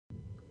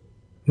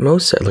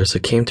Most settlers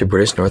that came to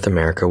British North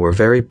America were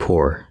very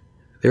poor.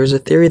 There is a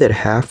theory that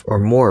half or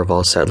more of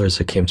all settlers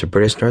that came to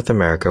British North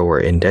America were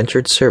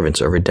indentured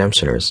servants or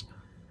redemptioners.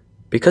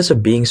 Because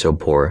of being so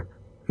poor,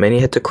 many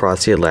had to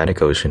cross the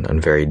Atlantic Ocean on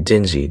very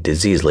dingy,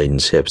 disease-laden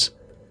ships.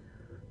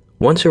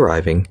 Once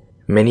arriving,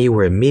 many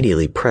were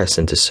immediately pressed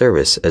into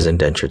service as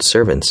indentured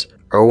servants,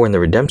 or when the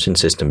redemption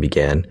system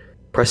began,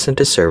 pressed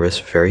into service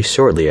very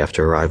shortly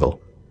after arrival.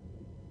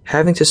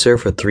 Having to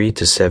serve for 3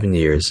 to 7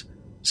 years,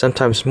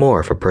 sometimes more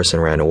if a person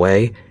ran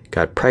away,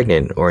 got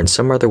pregnant, or in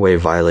some other way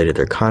violated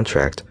their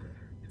contract,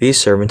 these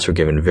servants were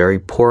given very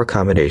poor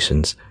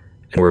accommodations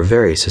and were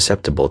very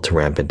susceptible to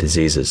rampant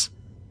diseases.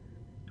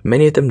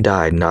 Many of them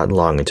died not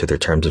long into their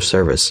terms of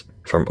service,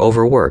 from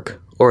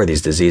overwork or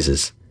these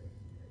diseases.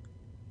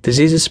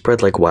 Diseases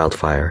spread like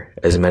wildfire,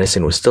 as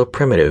medicine was still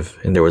primitive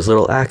and there was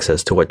little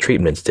access to what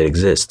treatments did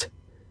exist.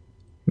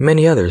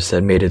 Many others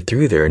that made it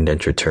through their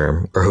indentured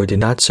term, or who did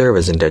not serve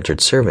as indentured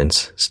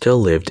servants, still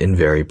lived in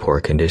very poor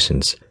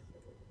conditions.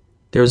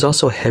 There was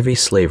also heavy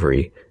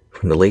slavery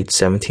from the late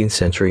 17th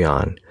century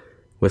on,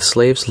 with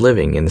slaves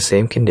living in the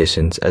same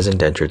conditions as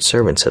indentured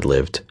servants had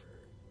lived.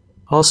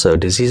 Also,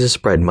 diseases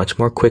spread much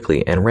more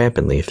quickly and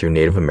rampantly through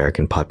Native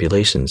American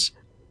populations.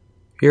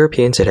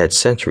 Europeans had had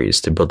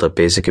centuries to build up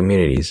basic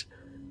immunities,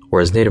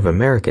 whereas Native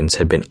Americans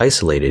had been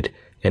isolated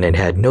and had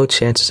had no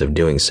chances of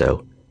doing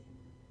so.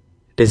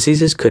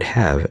 Diseases could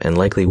have and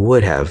likely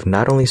would have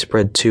not only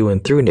spread to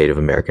and through Native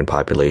American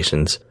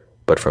populations,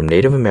 but from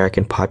Native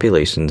American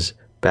populations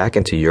back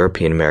into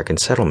European American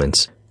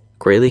settlements,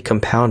 greatly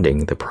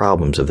compounding the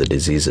problems of the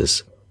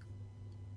diseases.